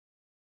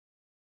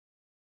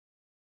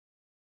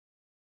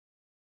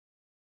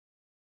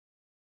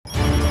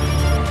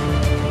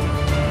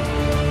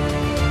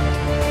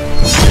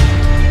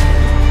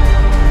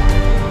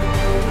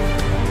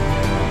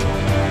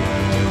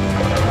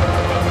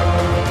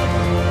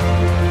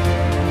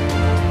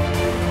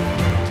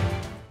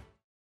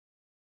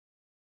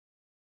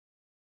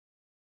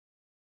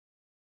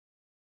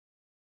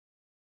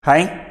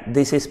Hi,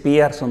 this is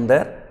PR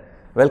Sundar.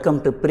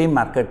 Welcome to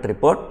Pre-Market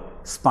Report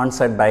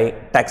sponsored by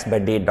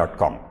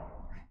taxbuddy.com,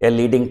 a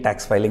leading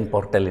tax filing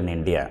portal in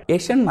India.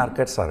 Asian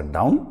markets are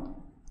down,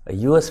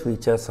 US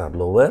futures are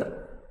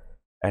lower,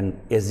 and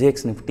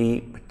SGX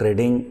Nifty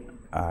trading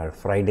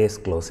Friday's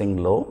closing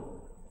low.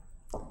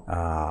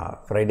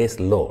 Friday's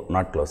low,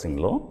 not closing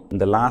low. In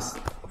the last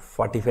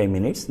 45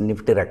 minutes,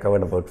 Nifty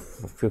recovered about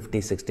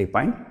 50-60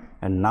 point,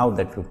 and now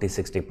that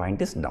 50-60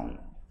 point is down.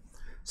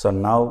 So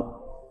now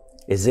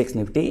SGX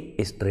Nifty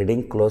is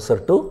trading closer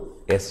to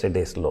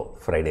yesterday's low,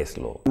 Friday's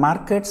low.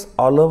 Markets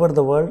all over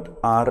the world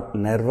are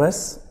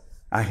nervous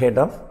ahead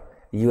of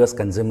US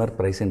consumer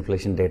price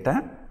inflation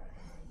data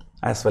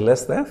as well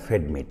as the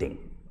Fed meeting.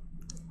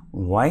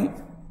 Why?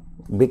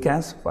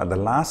 Because for the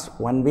last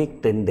 1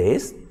 week, 10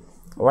 days,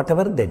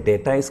 whatever the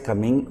data is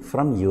coming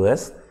from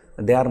US,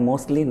 they are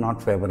mostly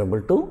not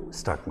favorable to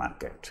stock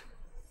market.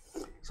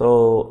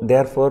 So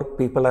therefore,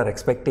 people are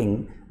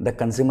expecting the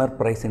consumer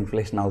price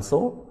inflation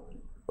also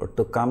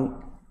to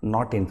come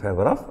not in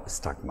favor of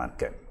stock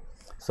market.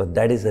 So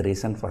that is the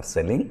reason for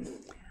selling,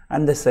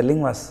 and the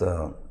selling was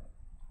a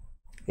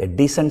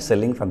decent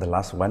selling for the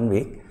last 1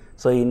 week.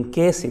 So in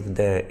case if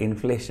the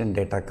inflation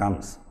data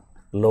comes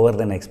lower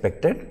than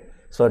expected,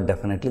 so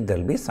definitely there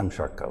will be some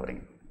short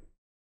covering.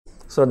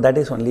 So that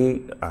is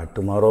only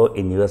tomorrow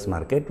in US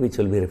market, which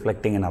will be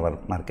reflecting in our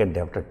market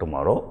day after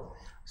tomorrow.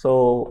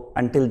 So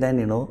until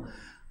then,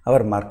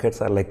 our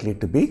markets are likely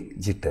to be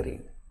jittery.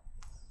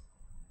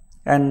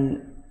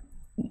 And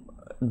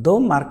though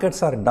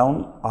markets are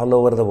down all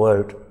over the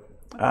world,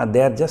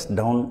 they are just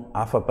down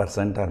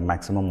 0.5% or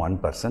maximum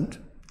 1%.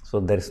 So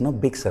there is no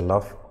big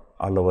sell-off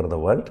all over the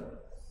world.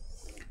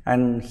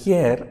 And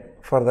here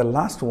for the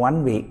last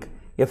 1 week,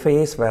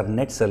 FIAs were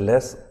net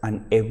sellers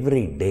on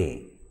every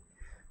day.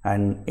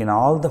 And in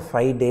all the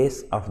 5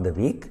 days of the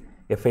week,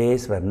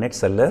 FIAs were net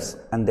sellers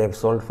and they have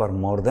sold for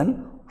more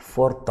than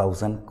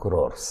 4,000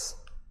 crores.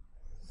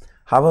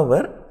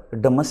 However,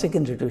 domestic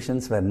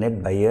institutions were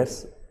net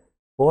buyers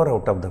 4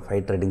 out of the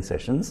 5 trading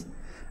sessions,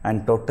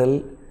 and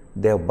total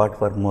they have bought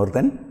for more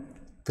than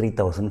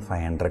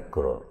 3,500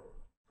 crore.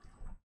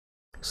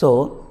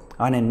 So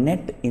on a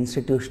net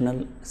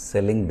institutional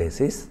selling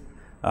basis,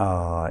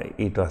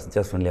 it was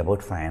just only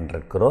about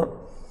 500 crore.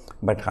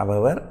 But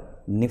however,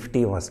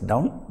 Nifty was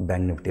down,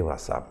 Bank Nifty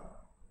was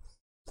up.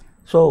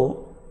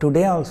 So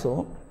today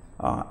also,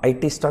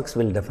 IT stocks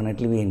will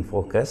definitely be in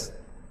focus.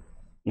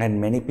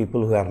 And many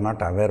people who are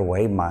not aware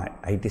why my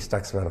IT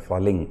stocks were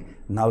falling,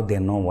 now they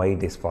know why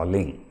it is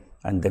falling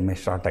and they may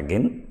short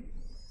again.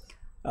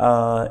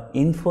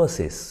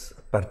 Infosys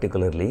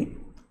particularly,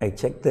 I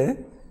checked the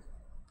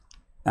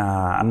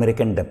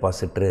American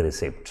Depository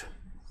Receipt.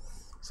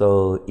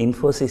 So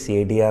Infosys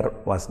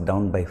ADR was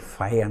down by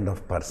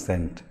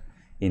 5.5%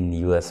 in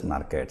US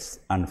markets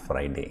on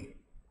Friday.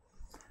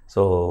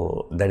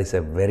 So that is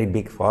a very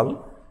big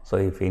fall. So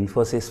if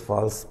Infosys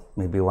falls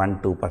maybe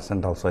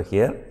 1-2% also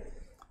here,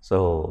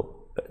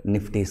 so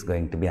Nifty is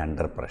going to be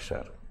under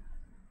pressure.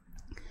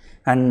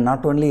 And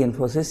not only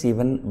Infosys,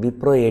 even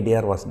Wipro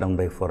ADR was down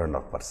by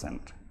 4.5%.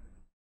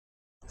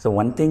 So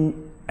one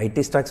thing,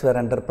 IT stocks were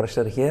under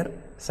pressure here.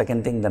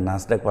 Second thing, the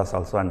Nasdaq was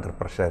also under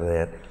pressure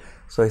there.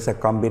 So it's a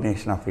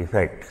combination of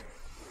effect.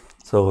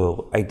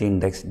 So IT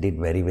index did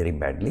very, very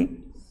badly.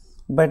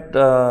 But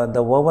the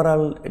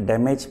overall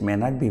damage may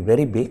not be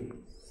very big.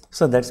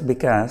 So that's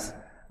because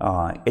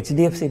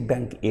HDFC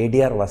Bank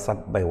ADR was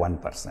up by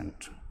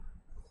 1%.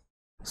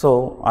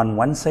 So on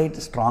one side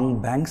strong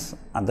banks,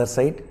 other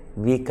side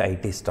weak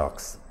IT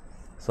stocks.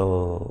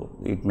 So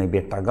it may be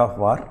a tug of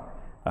war.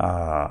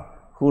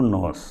 Who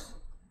knows?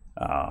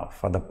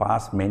 For the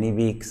past many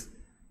weeks,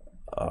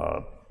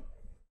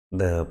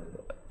 the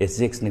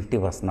SGX Nifty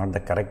was not the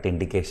correct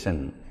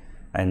indication.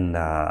 And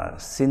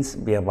since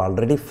we have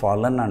already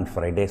fallen on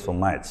Friday so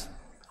much,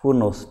 who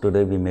knows,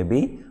 today we may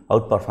be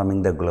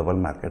outperforming the global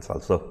markets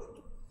also.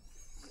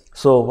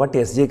 So what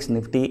SGX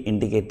Nifty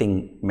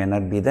indicating may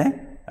not be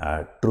the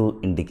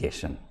true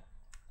indication.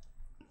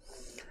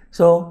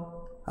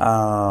 So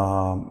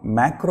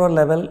macro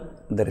level,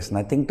 there is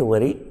nothing to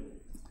worry.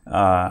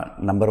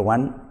 Number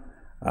one,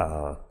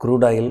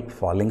 crude oil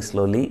falling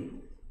slowly.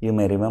 You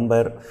may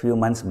remember few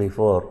months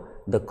before,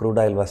 the crude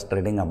oil was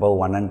trading above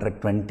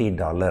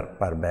 $120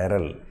 per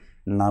barrel.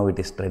 Now it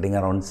is trading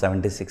around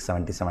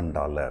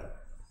 $76-77.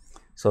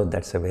 So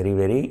that's a very,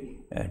 very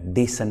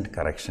decent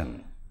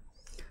correction.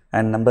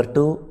 And number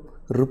two,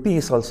 rupee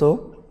is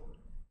also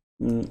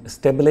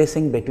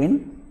stabilizing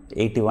between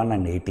 81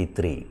 and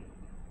 83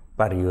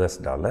 per US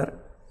dollar.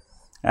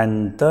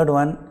 And third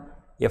one,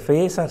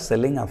 FIAs are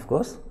selling, of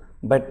course,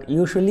 but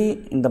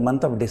usually in the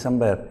month of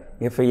December,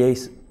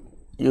 FIAs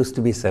used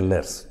to be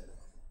sellers.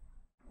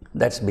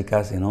 That's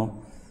because,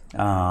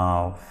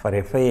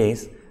 for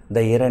FIAs,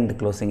 the year-end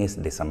closing is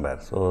December.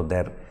 So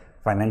their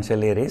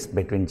financial year is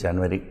between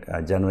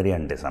January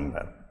and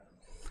December.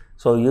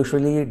 So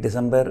usually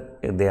December,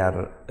 they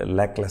are a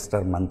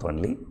lackluster month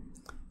only.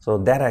 So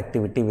their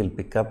activity will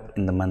pick up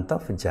in the month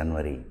of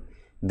January.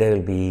 they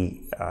will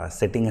be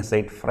setting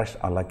aside fresh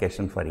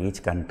allocation for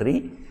each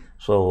country.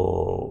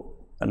 So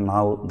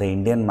now the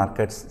Indian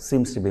markets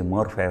seems to be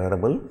more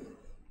favorable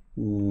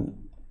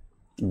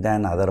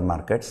than other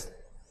markets.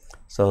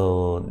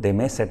 So they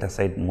may set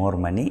aside more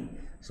money.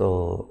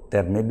 So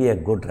there may be a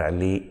good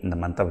rally in the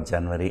month of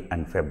January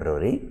and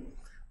February,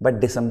 but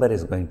December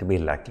is going to be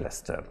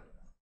lackluster.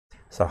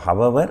 So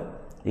however,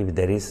 if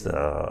there is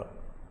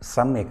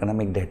some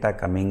economic data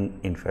coming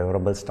in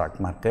favorable stock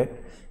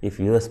market, if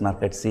US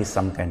market sees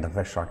some kind of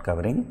a short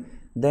covering,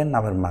 then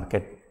our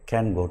market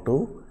can go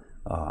to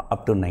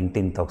up to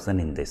 19,000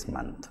 in this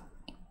month.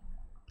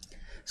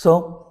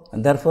 So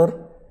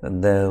therefore,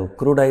 the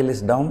crude oil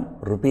is down,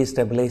 rupee is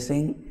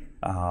stabilizing,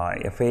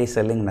 FA is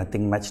selling,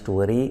 nothing much to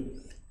worry,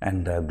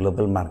 and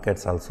global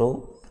markets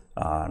also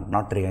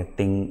not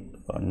reacting,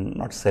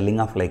 not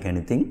selling off like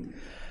anything.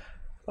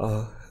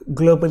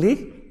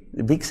 Globally,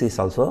 VIX is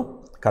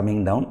also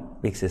coming down,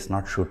 VIX is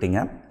not shooting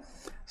up.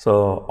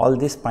 So all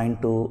this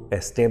point to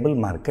a stable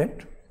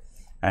market,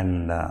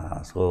 and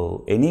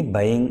so any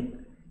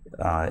buying,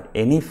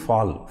 any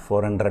fall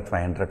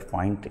 400-500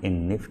 point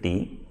in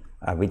Nifty,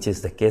 which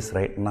is the case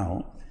right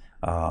now,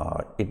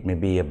 it may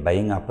be a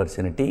buying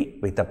opportunity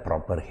with a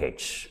proper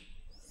hedge.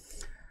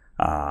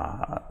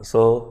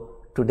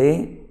 So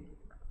today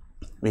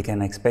we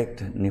can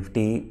expect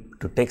Nifty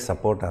to take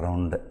support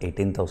around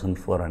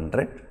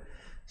 18,400.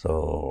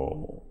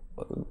 So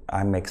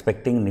I'm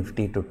expecting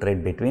Nifty to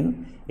trade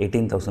between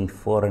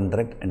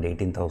 18,400 and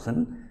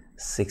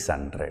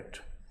 18,600.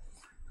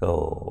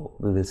 So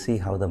we will see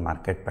how the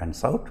market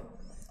pans out,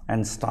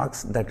 and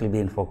stocks that will be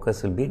in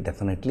focus will be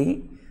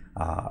definitely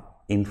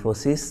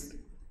Infosys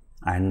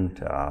and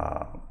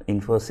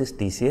Infosys,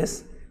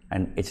 TCS,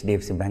 and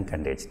HDFC Bank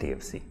and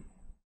HDFC.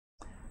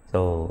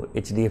 So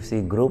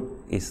HDFC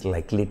group is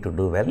likely to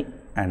do well,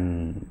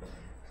 and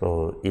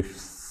so if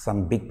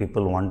some big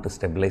people want to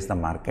stabilize the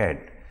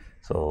market,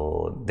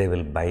 so they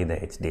will buy the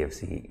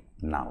HDFC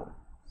now.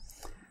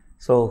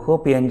 So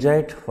hope you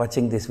enjoyed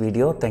watching this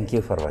video. Thank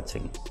you for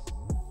watching.